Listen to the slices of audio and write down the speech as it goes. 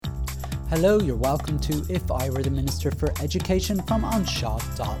Hello, you're welcome to If I Were the Minister for Education from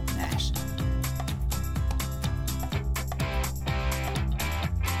onshaw.net.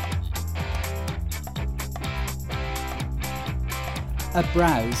 A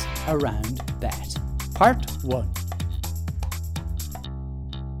browse around BETT, Part 1.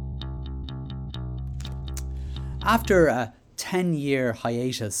 After a 10-year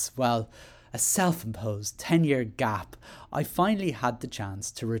hiatus, a self-imposed 10-year gap, I finally had the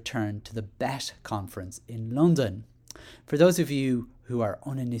chance to return to the BETT conference in London. For those of you who are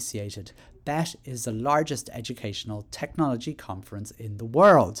uninitiated, BETT is the largest educational technology conference in the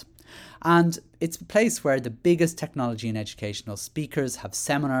world. And it's a place where the biggest technology and educational speakers have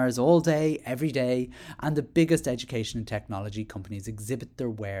seminars all day, every day, and the biggest education and technology companies exhibit their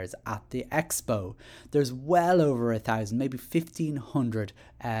wares at the expo. There's well over 1,000, maybe 1,500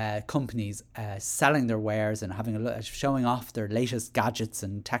 companies selling their wares and showing off their latest gadgets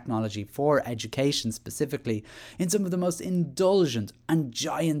and technology for education specifically in some of the most indulgent and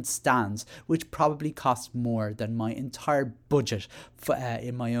giant stands, which probably cost more than my entire budget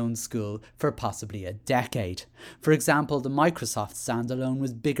in my own school for possibly a decade. For example, the Microsoft stand alone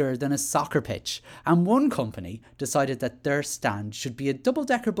was bigger than a soccer pitch, and one company decided that their stand should be a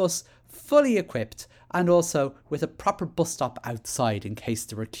double-decker bus fully equipped and also with a proper bus stop outside in case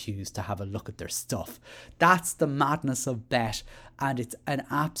there were queues to have a look at their stuff. That's the madness of BETT, and it's an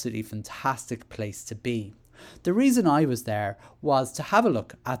absolutely fantastic place to be. The reason I was there was to have a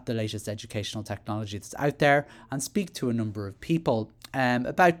look at the latest educational technology that's out there and speak to a number of people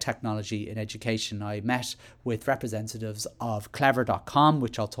about technology in education. I met with representatives of clever.com,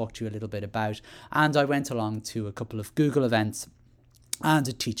 which I'll talk to you a little bit about, and I went along to a couple of Google events and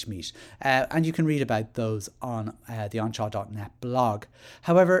a Teach Meet, and you can read about those on the onshaw.net blog.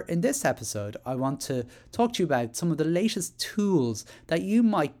 However, in this episode, I want to talk to you about some of the latest tools that you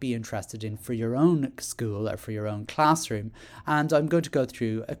might be interested in for your own school or for your own classroom, and I'm going to go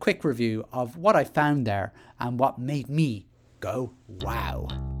through a quick review of what I found there and what made me go, wow.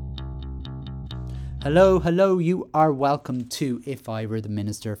 Hello, you are welcome to If I Were the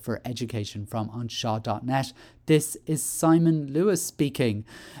Minister for Education from onshaw.net. This is Simon Lewis speaking.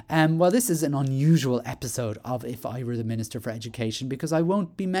 This is an unusual episode of If I Were the Minister for Education because I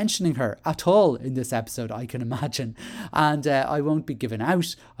won't be mentioning her at all in this episode, I can imagine. And I won't be giving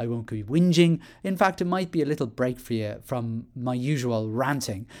out, I won't be whinging. In fact, it might be a little break for you from my usual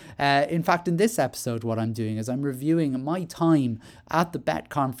ranting. In fact, in this episode, what I'm doing is I'm reviewing my time at the BETT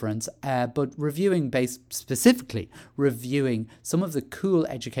conference, but specifically reviewing some of the cool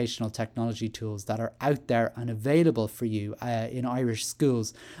educational technology tools that are out there and available for you in Irish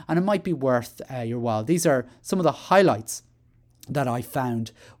schools, and it might be worth your while. These are some of the highlights that I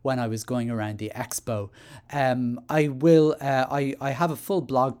found when I was going around the expo. I have a full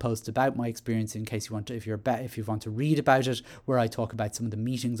blog post about my experience in case you want to, if you want to read about it, where I talk about some of the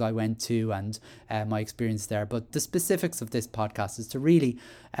meetings I went to and my experience there. But the specifics of this podcast is to really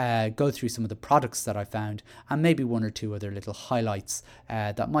go through some of the products that I found and maybe one or two other little highlights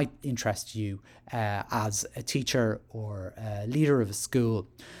that might interest you as a teacher or a leader of a school.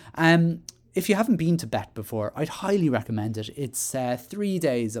 If you haven't been to BETT before, I'd highly recommend it. It's 3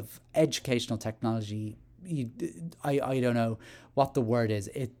 days of educational technology. I don't know what the word is,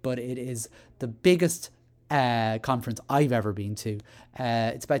 but it is the biggest conference I've ever been to.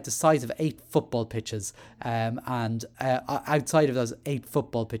 It's about the size of 8 football pitches, and outside of those 8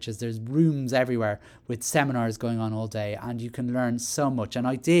 football pitches, there's rooms everywhere with seminars going on all day, and you can learn so much. And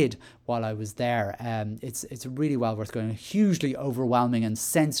I did while I was there. It's really well worth going. Hugely overwhelming and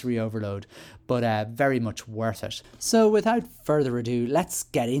sensory overload, but very much worth it. So without further ado, let's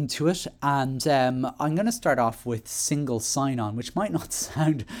get into it. And I'm going to start off with single sign-on, which might not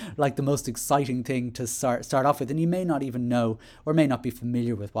sound like the most exciting thing to start off with, and you may not even know or may not be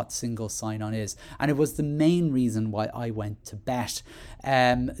familiar with what single sign-on is. And it was the main reason why I went to BETT.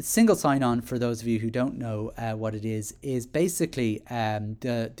 Single sign-on, for those of you who don't know what it is basically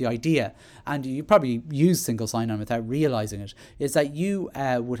the idea, and you probably use single sign-on without realizing it, is that you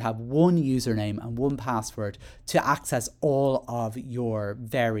would have one username and one password to access all of your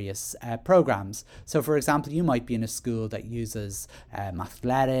various programs. So for example, you might be in a school that uses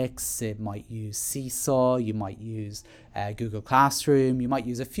Mathletics, it might use Seesaw, you might use Google Classroom, you might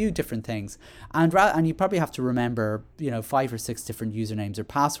use a few different things, and you probably have to remember 5 or 6 different usernames or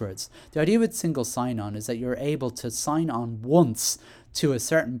passwords. The idea with single sign-on is that you're able to sign on once to a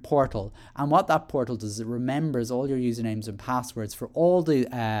certain portal, and what that portal does is it remembers all your usernames and passwords for all the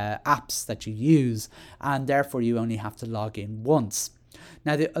apps that you use, and therefore you only have to log in once.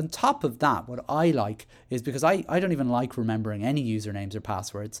 Now, on top of that, what I like is, because I don't even like remembering any usernames or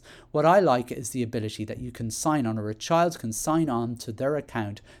passwords, what I like is the ability that you can sign on, or a child can sign on to their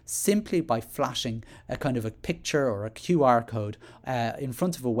account simply by flashing a kind of a picture or a QR code in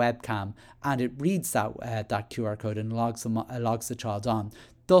front of a webcam, and it reads that QR code and logs the child on,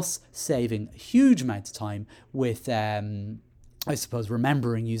 thus saving a huge amount of time with I suppose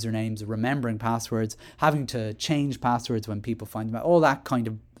remembering usernames, remembering passwords, having to change passwords when people find them out, all that kind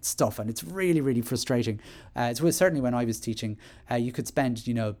of stuff. And it's really, really frustrating. Certainly when I was teaching, you could spend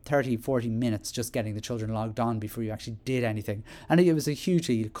 30, 40 minutes just getting the children logged on before you actually did anything, and it was a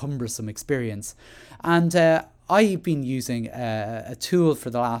hugely cumbersome experience. And I've been using a tool for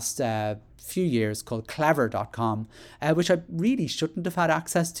the last few years called clever.com, which I really shouldn't have had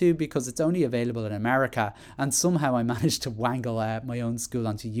access to because it's only available in America, and somehow I managed to wangle my own school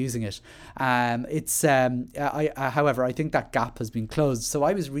onto using it. However, I think that gap has been closed, so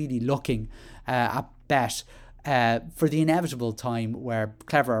I was really looking at BETT for the inevitable time where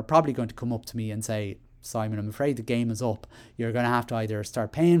Clever are probably going to come up to me and say, Simon, I'm afraid the game is up. You're going to have to either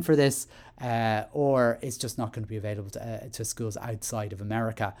start paying for this or it's just not going to be available to schools outside of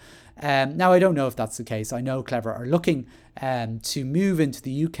America. Now, I don't know if that's the case. I know Clever are looking to move into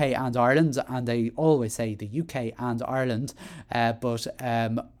the UK and Ireland, and they always say the UK and Ireland. But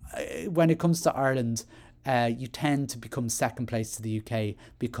when it comes to Ireland, you tend to become second place to the UK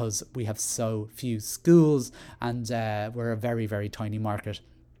because we have so few schools, and we're a very, very tiny market.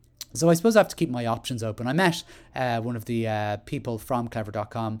 So I suppose I have to keep my options open. I met one of the people from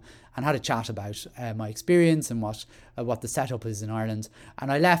clever.com and had a chat about my experience and what the setup is in Ireland. And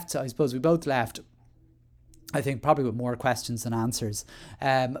I suppose we both left, I think, probably with more questions than answers.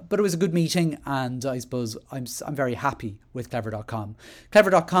 But it was a good meeting, and I suppose I'm very happy with clever.com.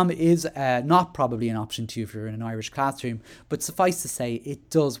 Clever.com is not probably an option to you if you're in an Irish classroom, but suffice to say, it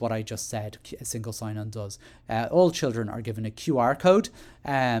does what I just said a single sign-on does. All children are given a QR code,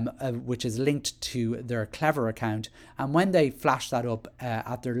 which is linked to their Clever account, and when they flash that up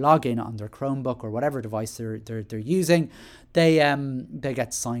at their login on their Chromebook or whatever device they're using, they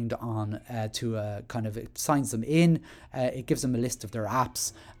get signed on to a kind of, it signs them in, it gives them a list of their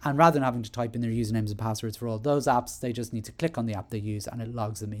apps, and rather than having to type in their usernames and passwords for all those apps, they just need to click on the app they use and it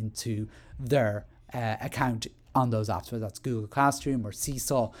logs them into their account on those apps, whether that's Google Classroom or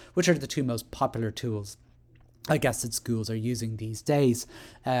Seesaw, which are the two most popular tools I guess that schools are using these days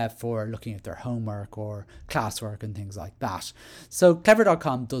for looking at their homework or classwork and things like that. So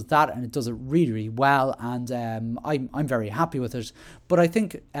clever.com does that, and it does it really, really well, and I'm very happy with it. But I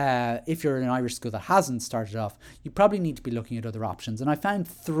think if you're in an Irish school that hasn't started off, you probably need to be looking at other options. And I found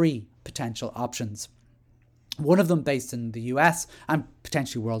 3 potential options. One of them based in the US and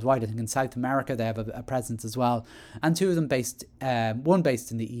potentially worldwide. I think in South America they have a presence as well. And 2 of them based, one based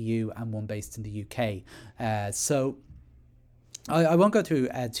in the EU and one based in the UK. So I won't go through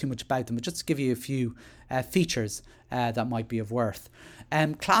too much about them, but just to give you a few features that might be of worth.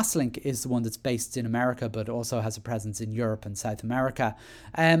 ClassLink is the one that's based in America, but also has a presence in Europe and South America.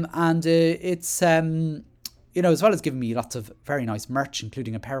 It's... as well as giving me lots of very nice merch,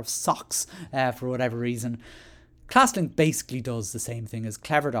 including a pair of socks for whatever reason. ClassLink basically does the same thing as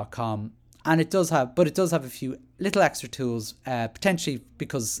clever.com, and it does have a few little extra tools, potentially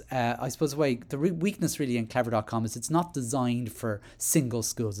because I suppose the weakness really in clever.com is it's not designed for single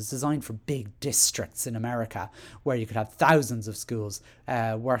schools. It's designed for big districts in America where you could have thousands of schools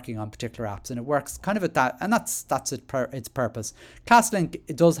working on particular apps, and it works kind of at that, and that's its purpose. ClassLink,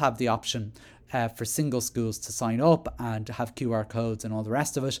 it does have the option for single schools to sign up and to have QR codes and all the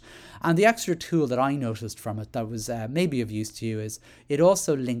rest of it. And the extra tool that I noticed from it that was maybe of use to you is it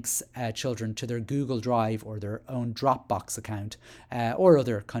also links children to their Google Drive or their own Dropbox account or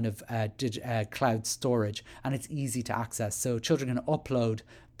other kind of cloud storage, and it's easy to access. So children can upload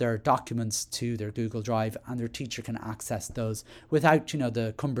their documents to their Google Drive and their teacher can access those without,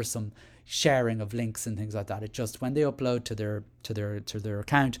 the cumbersome sharing of links and things like that. It just, when they upload to their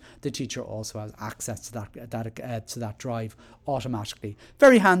account, the teacher also has access to that drive automatically.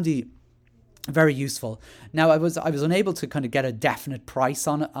 Very handy, very useful. Now I was unable to kind of get a definite price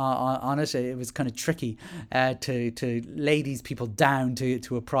on it. It was kind of tricky to lay these people down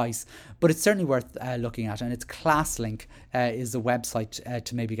to a price, but it's certainly worth looking at. And it's ClassLink is the website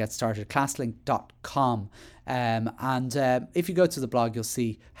to maybe get started. ClassLink.com. And if you go to the blog, you'll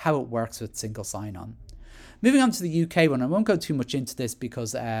see how it works with single sign-on. Moving on to the UK one, I won't go too much into this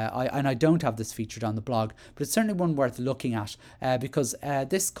because I don't have this featured on the blog, but it's certainly one worth looking at because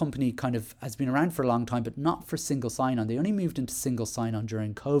this company kind of has been around for a long time, but not for single sign-on. They only moved into single sign-on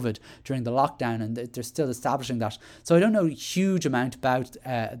during COVID, during the lockdown, and they're still establishing that. So I don't know a huge amount about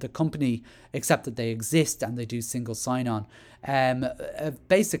the company, except that they exist and they do single sign-on.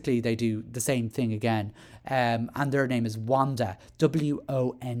 Basically, they do the same thing again. And their name is Wonde,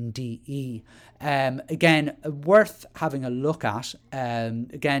 WONDE. Again, worth having a look at.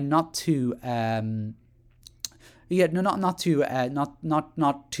 Again, not too not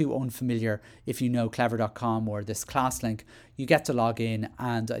too unfamiliar if you know clever.com or this class link. You get to log in,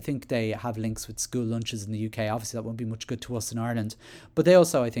 and I think they have links with school lunches in the UK. Obviously, that won't be much good to us in Ireland, but they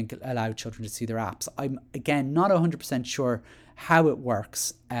also, I think, allow children to see their apps. I'm, again, not 100% sure how it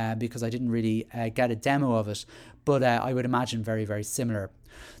works because I didn't really get a demo of it, but I would imagine very, very similar.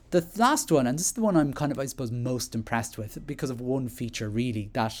 The last one, and this is the one I'm kind of, I suppose, most impressed with because of one feature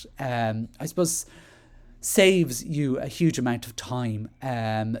really that I suppose saves you a huge amount of time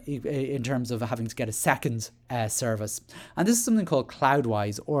in terms of having to get a second service. And this is something called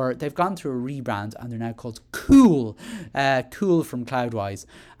Cloudwise, or they've gone through a rebrand and they're now called Cool, Cool from Cloudwise.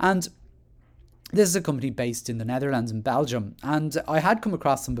 And this is a company based in the Netherlands and Belgium. And I had come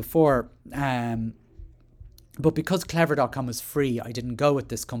across them before, but because clever.com is free, I didn't go with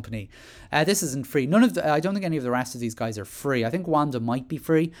this company. This isn't free. I don't think any of the rest of these guys are free. I think Wonde might be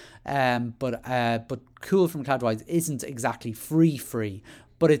free, but Cool from Cloudwise isn't exactly free,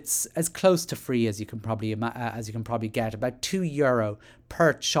 but it's as close to free as you can probably get. About €2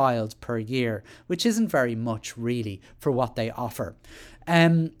 per child per year, which isn't very much really for what they offer.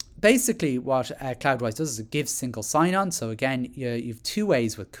 Basically, what Cloudwise does is it gives single sign-on. So again, you have two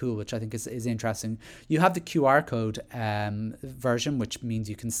ways with Cool, which I think is interesting. You have the QR code version, which means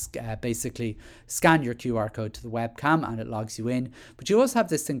you can basically scan your QR code to the webcam and it logs you in. But you also have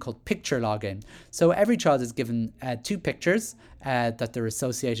this thing called picture login. So every child is given 2 pictures that they're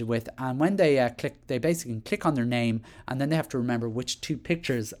associated with, and when they they basically click on their name, and then they have to remember which 2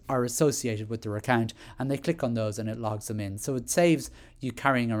 pictures are associated with their account, and they click on those and it logs them in. So it saves you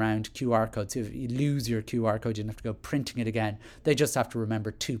carrying around QR codes. If you lose your QR code, you don't have to go printing it again. They just have to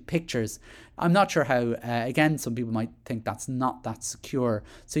remember 2 pictures. I'm not sure how, again, some people might think that's not that secure.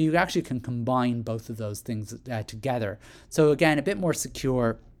 So you actually can combine both of those things together. So again, a bit more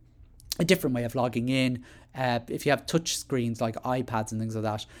secure, a different way of logging in. If you have touch screens like iPads and things like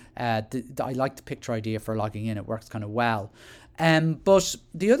that, I like the picture idea for logging in. It works kind of well. But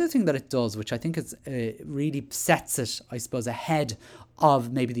the other thing that it does, which I think is really sets it, I suppose, ahead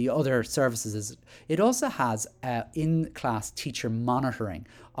of maybe the other services, is it also has in-class teacher monitoring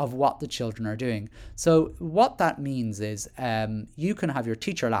of what the children are doing. So what that means is you can have your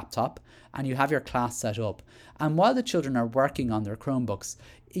teacher laptop and you have your class set up, and while the children are working on their Chromebooks,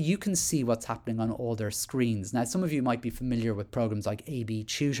 you can see what's happening on all their screens. Now, some of you might be familiar with programs like AB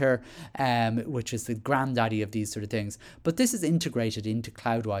Tutor, which is the granddaddy of these sort of things. But this is integrated into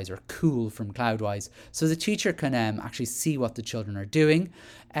Cloudwise, or Cool from Cloudwise. So the teacher can actually see what the children are doing.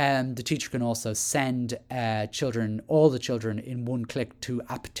 The teacher can also send all the children in one click to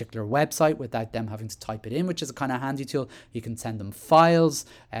a particular website without them having to type it in, which is a kind of handy tool. You can send them files.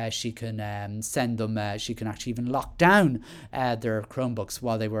 She can send them. She can actually even lock down their Chromebooks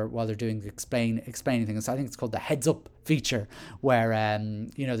while they're doing explaining things. So I think it's called the heads up feature, where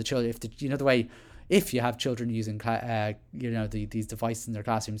the children, the way. If you have children using, these devices in their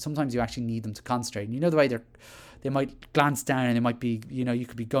classroom, sometimes you actually need them to concentrate. And the way they might glance down and they might be, you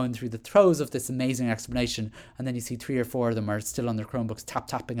could be going through the throes of this amazing explanation, and then you see 3 or 4 of them are still on their Chromebooks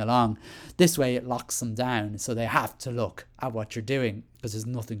tapping along. This way it locks them down, so they have to look at what you're doing because there's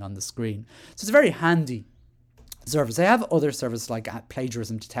nothing on the screen. So it's a very handy service. They have other services like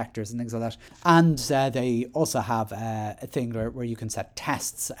plagiarism detectors and things like that, and they also have a thing where you can set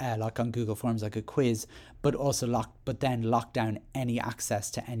tests like on Google Forms, like a quiz, but then lock down any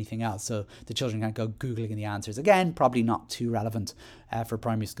access to anything else, so the children can't go googling the answers. Again, probably not too relevant for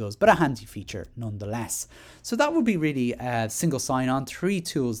primary schools, but a handy feature nonetheless. So that would be really single sign-on. 3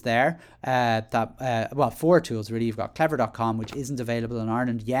 tools there, 4 tools really. You've got clever.com, which isn't available in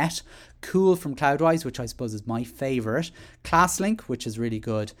Ireland yet, Cool from Cloudwise, which I suppose is my favourite, ClassLink, which is really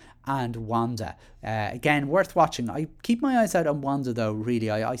good, and Wonde. Again, worth watching. I keep my eyes out on Wonde though,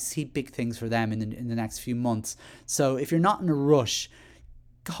 really. I see big things for them in the next few months. So if you're not in a rush,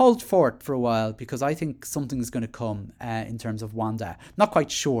 hold fort for a while, because I think something's going to come in terms of Wonde. Not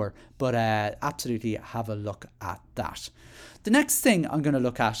quite sure, but absolutely have a look at that. The next thing I'm going to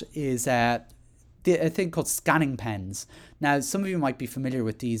look at is a thing called scanning pens. Now, some of you might be familiar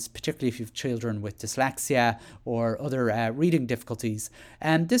with these, particularly if you have children with dyslexia or other reading difficulties.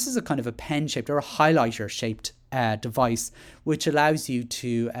 And this is a kind of a pen shaped or a highlighter shaped device, which allows you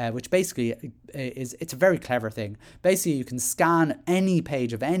to, which basically it's a very clever thing. Basically, you can scan any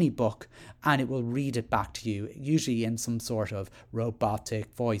page of any book and it will read it back to you, usually in some sort of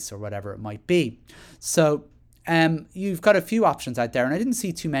robotic voice or whatever it might be. So you've got a few options out there, and I didn't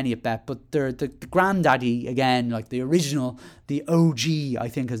see too many at BETT, but they're the granddaddy, again, like the original, the OG, I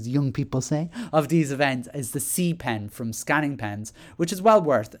think, as young people say, of these events, is the C Pen from Scanning Pens, which is well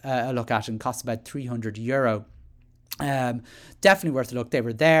worth a look at and costs about €300. Definitely worth a look. They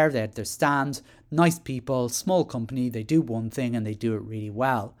were there, they had their stand, nice people, small company, they do one thing and they do it really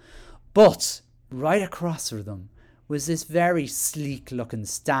well. But right across from them was this very sleek looking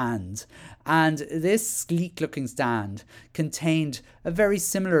stand, and this sleek looking stand contained a very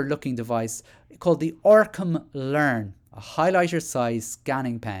similar looking device called the Orcam Learn, a highlighter size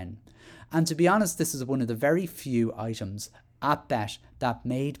scanning pen. And to be honest, this is one of the very few items at BETT that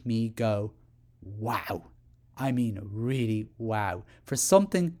made me go, wow. I mean, really wow. For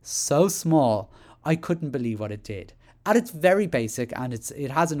something so small, I couldn't believe what it did. At its very basic, and it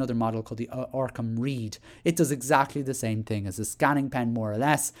has another model called the Orcam Read. It does exactly the same thing as a scanning pen, more or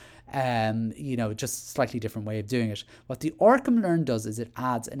less. Just slightly different way of doing it. What the Orcam Learn does is it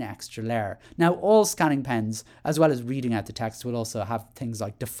adds an extra layer. Now, all scanning pens, as well as reading out the text, will also have things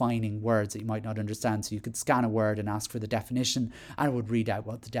like defining words that you might not understand. So you could scan a word and ask for the definition, and it would read out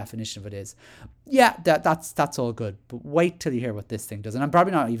what the definition of it is. Yeah, that's all good. But wait till you hear what this thing does. And I'm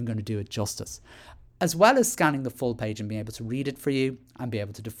probably not even going to do it justice. As well as scanning the full page and being able to read it for you and be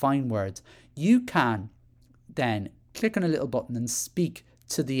able to define words, you can then click on a little button and speak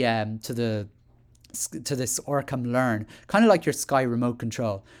to the to this Orcam Learn, kind of like your Sky remote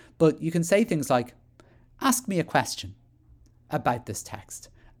control. But you can say things like, ask me a question about this text.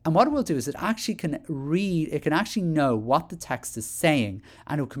 And what it will do is it actually can read, it can actually know what the text is saying,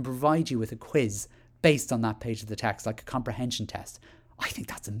 and it can provide you with a quiz based on that page of the text, like a comprehension test. I think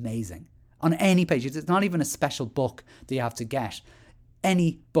that's amazing. On any page, it's not even a special book that you have to get.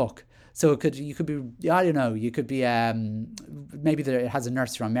 Any book. So you could be, I don't know, you could be, maybe it has a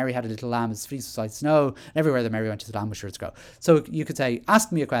nursery on Mary Had a Little Lamb, it's fleece beside snow, and everywhere that Mary went to the lamb was sure to go. So you could say,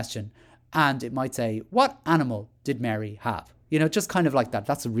 ask me a question, and it might say, what animal did Mary have? Just kind of like that.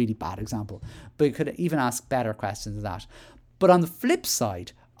 That's a really bad example. But you could even ask better questions than that. But on the flip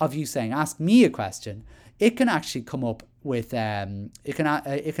side of you saying, ask me a question, it can actually come up with, it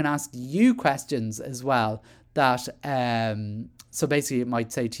can ask you questions as well that, so basically it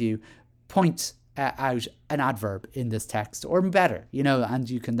might say to you, point out an adverb in this text, or better, and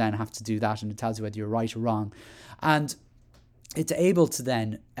you can then have to do that, and it tells you whether you're right or wrong. And it's able to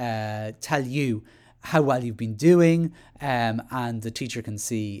then tell you how well you've been doing, and the teacher can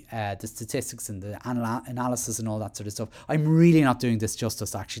see the statistics and the analysis and all that sort of stuff. I'm really not doing this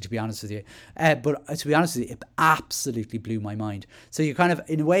justice, actually, to be honest with you. But to be honest with you, it absolutely blew my mind. So you kind of,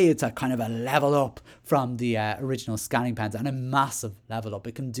 in a way, it's a kind of a level up from the original scanning pens, and a massive level up.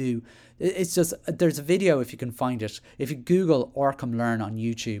 It can do, it's just, there's a video if you can find it. If you Google Orcam Learn on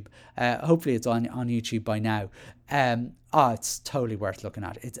YouTube, hopefully it's on YouTube by now. It's totally worth looking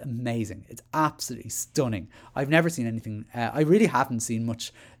at. It's amazing. It's absolutely stunning. I've never seen anything. I really haven't seen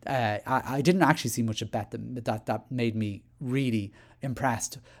much. I didn't actually see much of BETT that made me really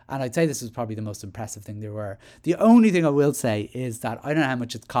impressed. And I'd say this was probably the most impressive thing there were. The only thing I will say is that I don't know how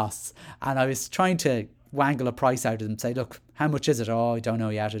much it costs. And I was trying to wangle a price out of them, say, look, how much is it? Oh, I don't know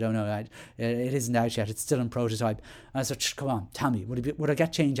yet. It isn't out yet. It's still in prototype. And I said, come on, tell me, would I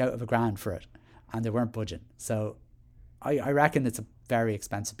get change out of $1,000 for it? And they weren't budging. So I reckon it's a very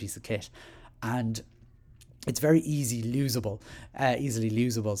expensive piece of kit, and it's very easily losable.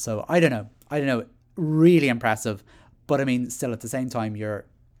 So I don't know. Really impressive. But I mean, still at the same time, your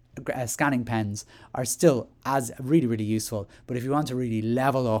scanning pens are still as really, really useful. But if you want to really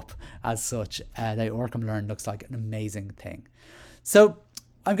level up as such, the Orcam Learn looks like an amazing thing. So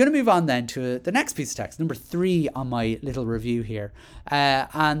I'm going to move on then to the next piece of text, number 3 on my little review here.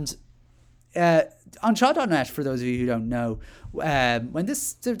 On Shaw.net, for those of you who don't know, there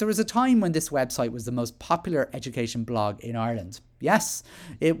was a time when this website was the most popular education blog in Ireland. Yes,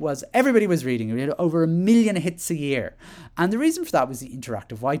 it was. Everybody was reading it. We had over 1 million hits a year. And the reason for that was the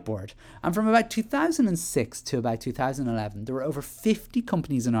interactive whiteboard. And from about 2006 to about 2011, there were over 50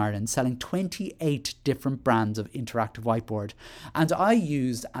 companies in Ireland selling 28 different brands of interactive whiteboard. And I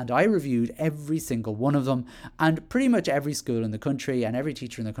used and I reviewed every single one of them. And pretty much every school in the country and every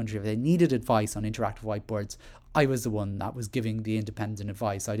teacher in the country, if they needed advice on interactive whiteboards, I was the one that was giving the independent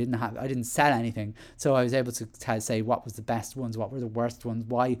advice. I didn't sell anything, so I was able to say what was the best ones, what were the worst ones,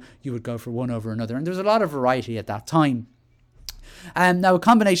 why you would go for one over another. And there was a lot of variety at that time. Now, a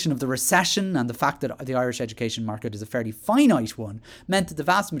combination of the recession and the fact that the Irish education market is a fairly finite one meant that the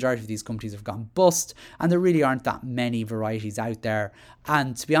vast majority of these companies have gone bust, and there really aren't that many varieties out there.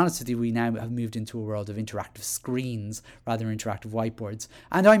 And to be honest with you, we now have moved into a world of interactive screens rather than interactive whiteboards.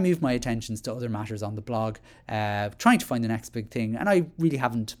 And I moved my attentions to other matters on the blog, trying to find the next big thing, and I really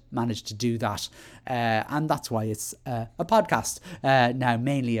haven't managed to do that. And that's why it's a podcast now,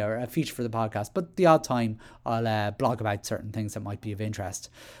 mainly, or a feature for the podcast. But the odd time I'll blog about certain things that might be of interest.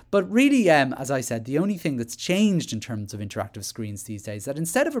 But really, as I said, the only thing that's changed in terms of interactive screens these days is that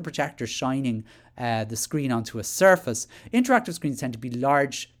instead of a projector shining the screen onto a surface, interactive screens tend to be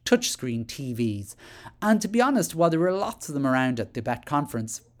large touchscreen TVs. And to be honest, while there were lots of them around at the BETT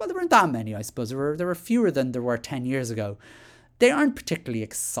conference, well, there weren't that many, I suppose. There were fewer than there were 10 years ago. They aren't particularly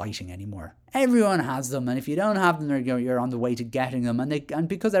exciting anymore. Everyone has them, and if you don't have them, you're on the way to getting them. And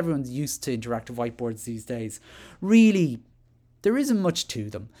because everyone's used to interactive whiteboards these days, really, there isn't much to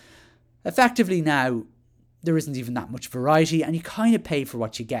them. Effectively now, there isn't even that much variety, and you kind of pay for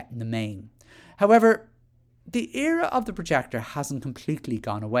what you get in the main. However, the era of the projector hasn't completely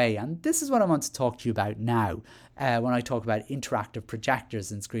gone away, and this is what I want to talk to you about now when I talk about interactive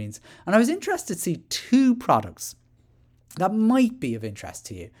projectors and screens. And I was interested to see two products that might be of interest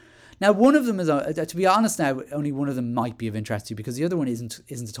to you. Now, one of them is, to be honest now, only one of them might be of interest to you because the other one isn't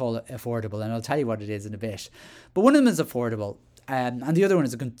at all affordable, and I'll tell you what it is in a bit. But one of them is affordable, and the other one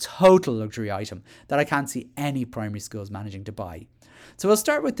is a total luxury item that I can't see any primary schools managing to buy. So we'll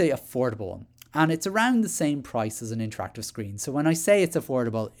start with the affordable one. And it's around the same price as an interactive screen. So when I say it's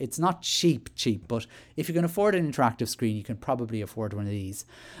affordable, it's not cheap, but if you can afford an interactive screen, you can probably afford one of these.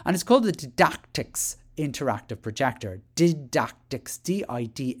 And it's called the Didactix interactive projector. Didactix,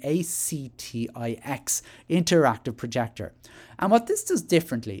 Didactix, interactive projector. And what this does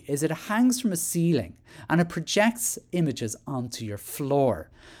differently is it hangs from a ceiling and it projects images onto your floor.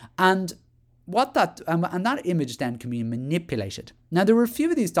 And that image then can be manipulated. Now, there were a few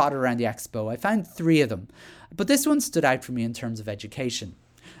of these dotted around the expo. I found 3 of them, but this one stood out for me in terms of education.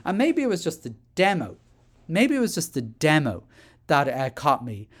 And maybe it was just the demo. That caught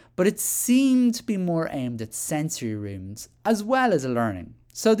me, but it seemed to be more aimed at sensory rooms as well as learning.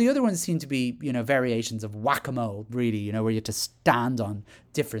 So the other ones seem to be, variations of whack-a-mole, really, where you have to stand on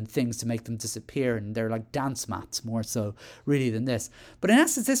different things to make them disappear, and they're like dance mats more so, really, than this. But in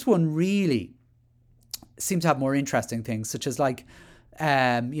essence, this one really seemed to have more interesting things, such as like,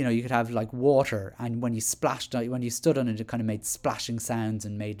 you could have like water, and when you stood on it, it kind of made splashing sounds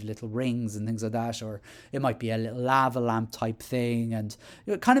and made little rings and things like that. Or it might be a little lava lamp type thing, and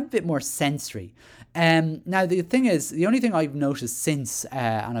kind of a bit more sensory. Now the thing is, the only thing I've noticed since,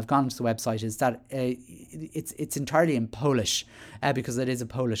 and I've gone to the website, is that it's entirely in Polish, because it is a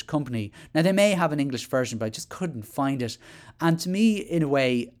Polish company. Now they may have an English version, but I just couldn't find it. And to me, in a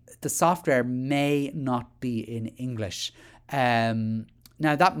way, the software may not be in English.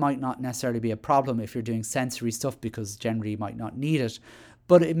 Now that might not necessarily be a problem if you're doing sensory stuff, because generally you might not need it,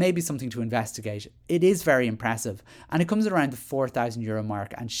 but it may be something to investigate. It is very impressive, and it comes at around the €4,000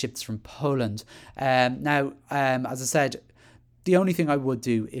 mark and ships from Poland. Now, as I said, the only thing I would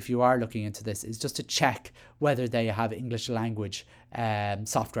do if you are looking into this is just to check whether they have English language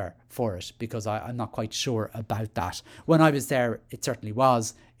software for it, because I'm not quite sure about that. When I was there, it certainly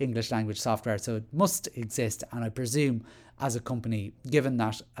was English language software, so it must exist, and I presume as a company, given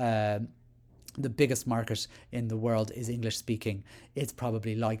that the biggest market in the world is English speaking, it's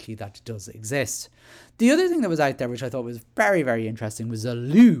probably likely that it does exist. The other thing that was out there, which I thought was very, very interesting, was a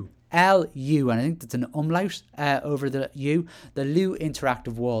Lu. L-U, and I think that's an umlaut over the U, the Lu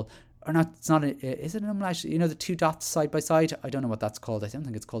interactive wall. Or not, it's not, is it an umlaut? The 2 dots side by side? I don't know what that's called. I don't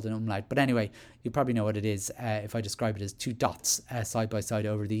think it's called an umlaut. But anyway, you probably know what it is if I describe it as 2 dots side by side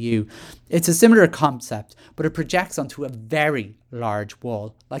over the U. It's a similar concept, but it projects onto a very large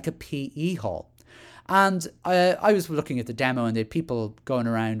wall, like a PE hall. And I was looking at the demo, and they had people going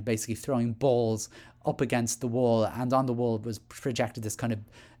around basically throwing balls up against the wall, and on the wall was projected this kind of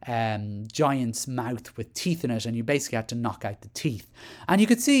giant's mouth with teeth in it, and you basically had to knock out the teeth. And you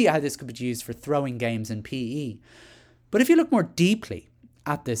could see how this could be used for throwing games in PE. But if you look more deeply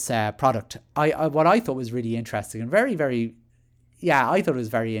at this product, what I thought was really interesting and very, very, I thought it was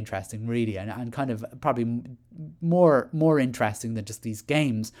very interesting, really, and kind of probably more interesting than just these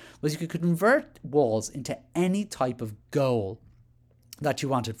games, was you could convert walls into any type of goal that you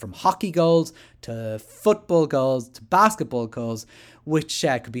wanted, from hockey goals to football goals to basketball goals, which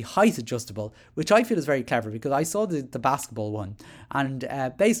could be height adjustable, which I feel is very clever, because I saw the basketball one, and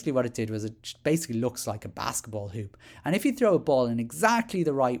basically what it did was it basically looks like a basketball hoop, and if you throw a ball in exactly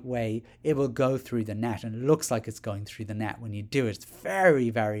the right way, it will go through the net, and it looks like it's going through the net when you do it. It's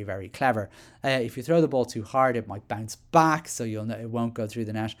very, very, very clever. If you throw the ball too hard, it might bounce back, so you'll know it won't go through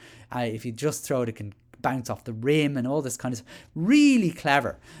the net. If you just throw it, it can bounce off the rim and all this kind of stuff. Really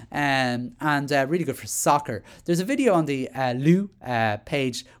clever, and really good for soccer. There's a video on the Lou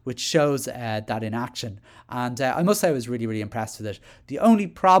page which shows that in action, and I must say I was really, really impressed with it. The only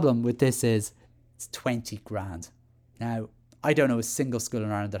problem with this is it's 20 grand. Now, I don't know a single school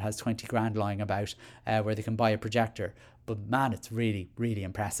in Ireland that has 20 grand lying about where they can buy a projector, but man, it's really, really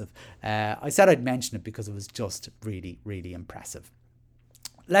impressive. I said I'd mention it because it was just really, really impressive.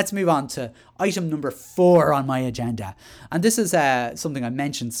 Let's move on to item number 4 on my agenda. And this is something I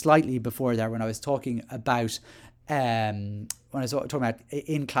mentioned slightly before there when I was talking about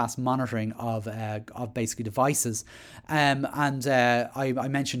in-class monitoring of basically devices, and I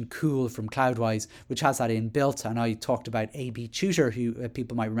mentioned Cool from Cloudwise, which has that inbuilt, and I talked about AB Tutor, who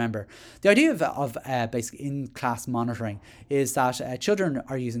people might remember. The idea of basically in-class monitoring is that children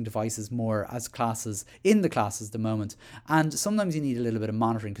are using devices more as classes, in the classes at the moment, and sometimes you need a little bit of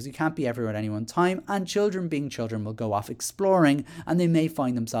monitoring because you can't be everywhere at any one time, and children being children will go off exploring, and they may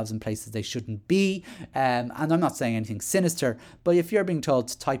find themselves in places they shouldn't be, and I'm not saying anything sinister, but if you're being told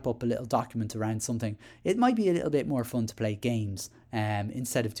to type up a little document around something, it might be a little bit more fun to play games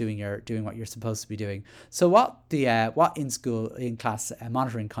instead of doing what you're supposed to be doing. So what in-class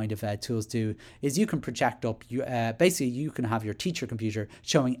monitoring kind of tools do is you can project up, basically you can have your teacher computer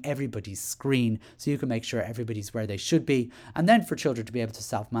showing everybody's screen, so you can make sure everybody's where they should be, and then for children to be able to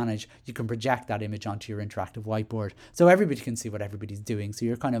self-manage, you can project that image onto your interactive whiteboard so everybody can see what everybody's doing, so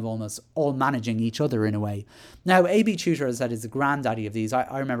you're kind of almost all managing each other in a way. Now, AB Tutor, as I said, is the granddaddy of these.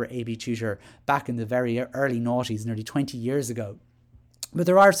 I remember AB Tutor back in the very early noughties, nearly 20 years ago. But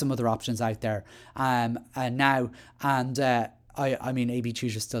there are some other options out there now, and I mean, AB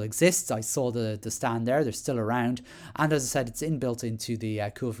Tutor still exists. I saw the stand there; they're still around, and as I said, it's inbuilt into the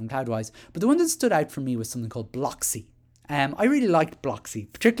Cool from Cloudwise. But the one that stood out for me was something called Bloxy. I really liked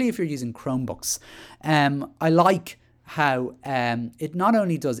Bloxy, particularly if you're using Chromebooks. I like how it not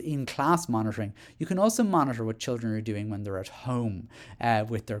only does in-class monitoring, you can also monitor what children are doing when they're at home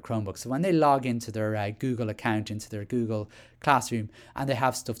with their Chromebooks. So when they log into their Google account, into their Google Classroom, and they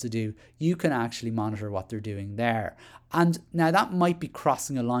have stuff to do, you can actually monitor what they're doing there. And now that might be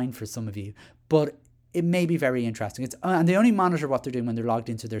crossing a line for some of you, but it may be very interesting. And they only monitor what they're doing when they're logged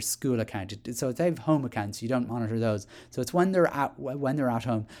into their school account. So if they have home accounts, you don't monitor those. So it's when they're at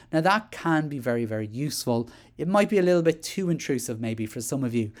home. Now that can be very, very useful. It might be a little bit too intrusive maybe for some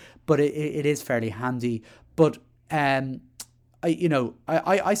of you, but it is fairly handy. But I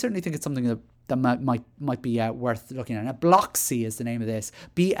certainly think it's something that might be worth looking at. Now, Bloxy is the name of this.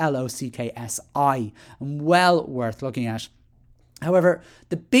 BLOCKSI, and well worth looking at. However,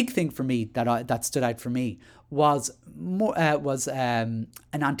 the big thing for me that stood out for me was an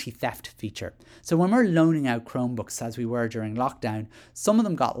anti-theft feature. So when we're loaning out Chromebooks, as we were during lockdown, some of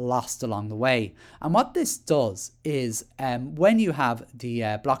them got lost along the way. And what this does is, when you have the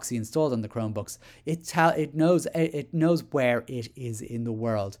Bloxy installed on the Chromebooks, it knows where it is in the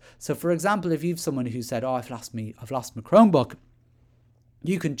world. So, for example, if you've someone who said, "Oh, I've lost my Chromebook,"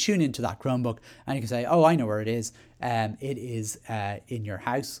 you can tune into that Chromebook and you can say, "Oh, I know where it is. It is in your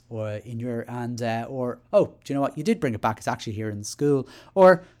house, or in your or oh, do you know what? You did bring it back. It's actually here in the school."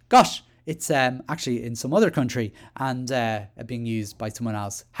 Or, "Gosh, it's actually in some other country and being used by someone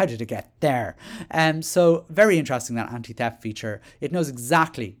else. How did it get there?" So very interesting, that anti-theft feature. It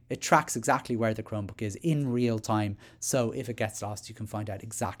tracks exactly where the Chromebook is in real time. So if it gets lost, you can find out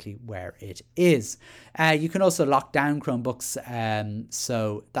exactly where it is. You can also lock down Chromebooks.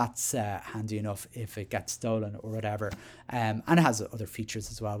 So that's handy enough if it gets stolen or whatever. And it has other features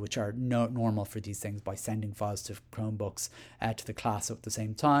as well, which are normal for these things, by sending files to Chromebooks to the class at the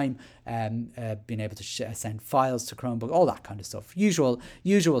same time. Being able to send files to Chromebook, all that kind of stuff. Usual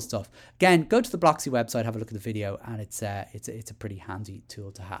stuff. Again, go to the Bloxy website, have a look at the video, and it's a pretty handy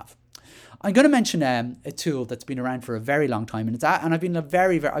tool to have. I'm going to mention a tool that's been around for a very long time, and I've been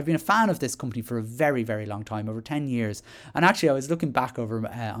a fan of this company for a very, very long time, over 10 years. And actually, I was looking back over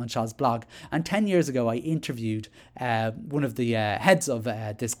on Shaw's blog, and 10 years ago, I interviewed one of the heads of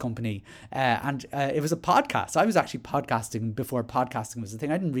this company, and it was a podcast. I was actually podcasting before podcasting was a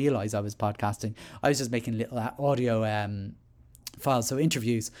thing. I didn't realize I was podcasting. I was just making little audio files, so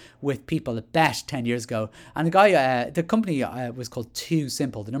interviews with people at BETT 10 years ago. And the company was called 2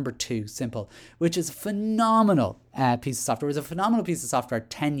 Simple, the number 2 Simple, which is a phenomenal piece of software. It was a phenomenal piece of software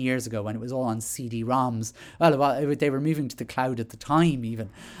 10 years ago when it was all on CD-ROMs. Well, they were moving to the cloud at the time even.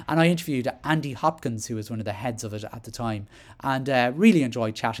 And I interviewed Andy Hopkins, who was one of the heads of it at the time, and really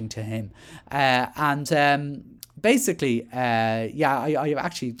enjoyed chatting to him. Basically, I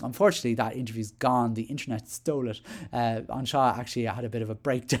actually, unfortunately, that interview's gone. The internet stole it. Anseo actually had a bit of a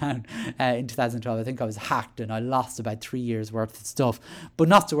breakdown in 2012. I think I was hacked and I lost about 3 years worth of stuff. But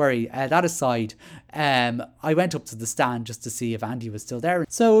not to worry. That aside, I went up to the stand just to see if Andy was still there.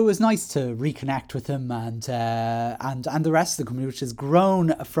 So it was nice to reconnect with him and the rest of the company, which has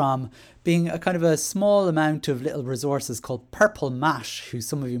grown from being a kind of a small amount of little resources called Purple Mash, who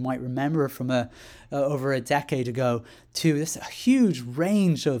some of you might remember from over a decade ago, to this huge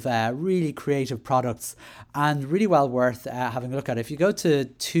range of really creative products, and really well worth having a look at. If you go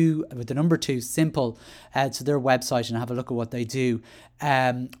to with the number 2 Simple to their website and have a look at what they do,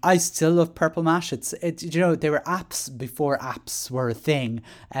 I still love Purple Mash. It's they were apps before apps were a thing,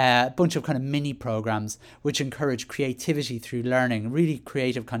 a bunch of kind of mini programs which encourage creativity through learning, really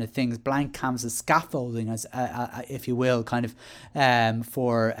creative kind of things, blank canvases, scaffolding, as if you will, kind of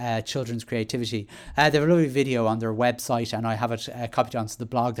for children's creativity. They have a lovely video on their website, and I have it copied onto the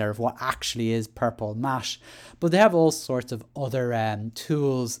blog there of what actually is Purple Mash. But they have all sorts of other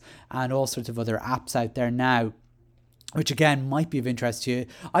tools and all sorts of other apps out there now, which again might be of interest to you.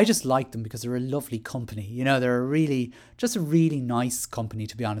 I just like them because they're a lovely company. They're a really nice company,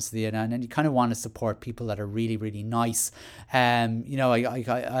 to be honest with you, and you kind of want to support people that are really, really nice. One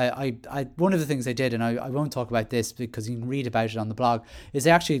of the things they did, and I won't talk about this because you can read about it on the blog, is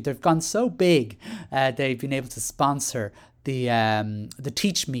they've gone so big, they've been able to sponsor the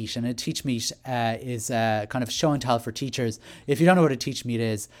Teach Meet, and a Teach Meet is kind of show and tell for teachers. If you don't know what a Teach Meet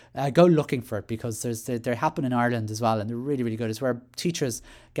is, go looking for it, because they happen in Ireland as well, and they're really, really good. It's where teachers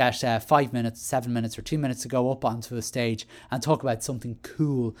get 5 minutes, 7 minutes or 2 minutes to go up onto a stage and talk about something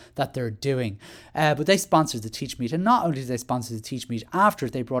cool that they're doing. But they sponsored the Teach Meet, and not only did they sponsor the Teach Meet, after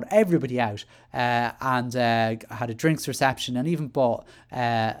they brought everybody out and had a drinks reception, and even bought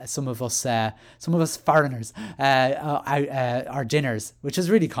some of us foreigners out our dinners, which was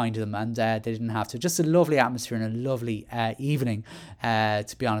really kind of them, and they didn't have to. Just a lovely atmosphere and a lovely evening,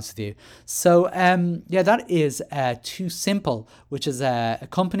 to be honest with you. So that is 2 Simple, which is a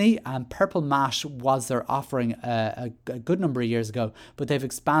company, and Purple Mash was their offering a good number of years ago, but they've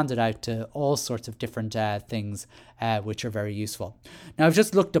expanded out to all sorts of different things, which are very useful. Now, I've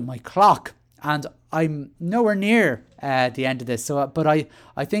just looked at my clock, and I'm nowhere near the end of this. But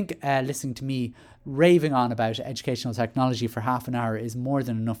I think listening to me raving on about educational technology for half an hour is more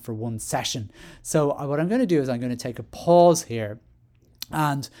than enough for one session. So what I'm going to do is I'm going to take a pause here,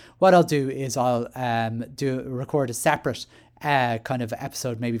 and what I'll do is I'll record a separate kind of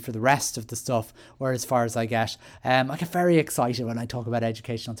episode maybe for the rest of the stuff, or as far as I get. I get very excited when I talk about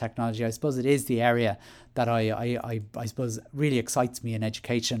educational technology. I suppose it is the area that I suppose really excites me in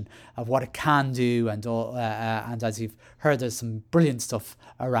education, of what it can do, and all, and as you've heard, there's some brilliant stuff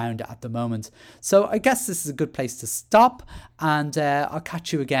around at the moment. So I guess this is a good place to stop, and I'll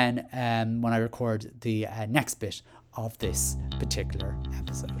catch you again when I record the next bit of this particular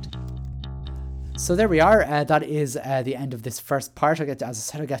episode. So there we are. That is the end of this first part. As I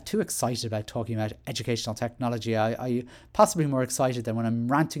said, I get too excited about talking about educational technology. I possibly more excited than when I'm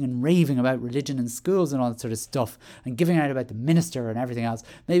ranting and raving about religion in schools and all that sort of stuff, and giving out about the minister and everything else.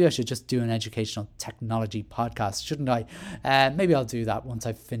 Maybe I should just do an educational technology podcast, shouldn't I? Maybe I'll do that once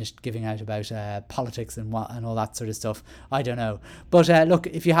I've finished giving out about politics and all that sort of stuff. I don't know. But look,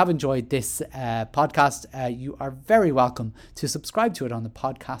 if you have enjoyed this podcast, you are very welcome to subscribe to it on the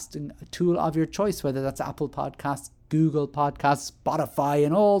podcasting tool of your choice, whether that's Apple Podcasts, Google Podcasts, Spotify,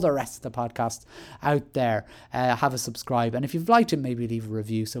 and all the rest of the podcasts out there. Have a subscribe, and if you've liked it, maybe leave a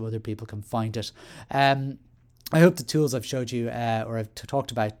review so other people can find it. I hope the tools I've showed you or I've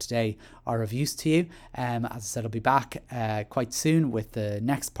talked about today are of use to you. As I said, I'll be back quite soon with the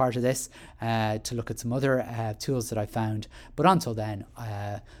next part of this to look at some other tools that I found. But until then,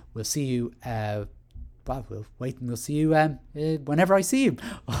 we'll see you. We'll wait, and we'll see you whenever I see you.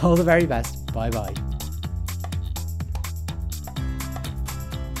 All the very best. Bye bye.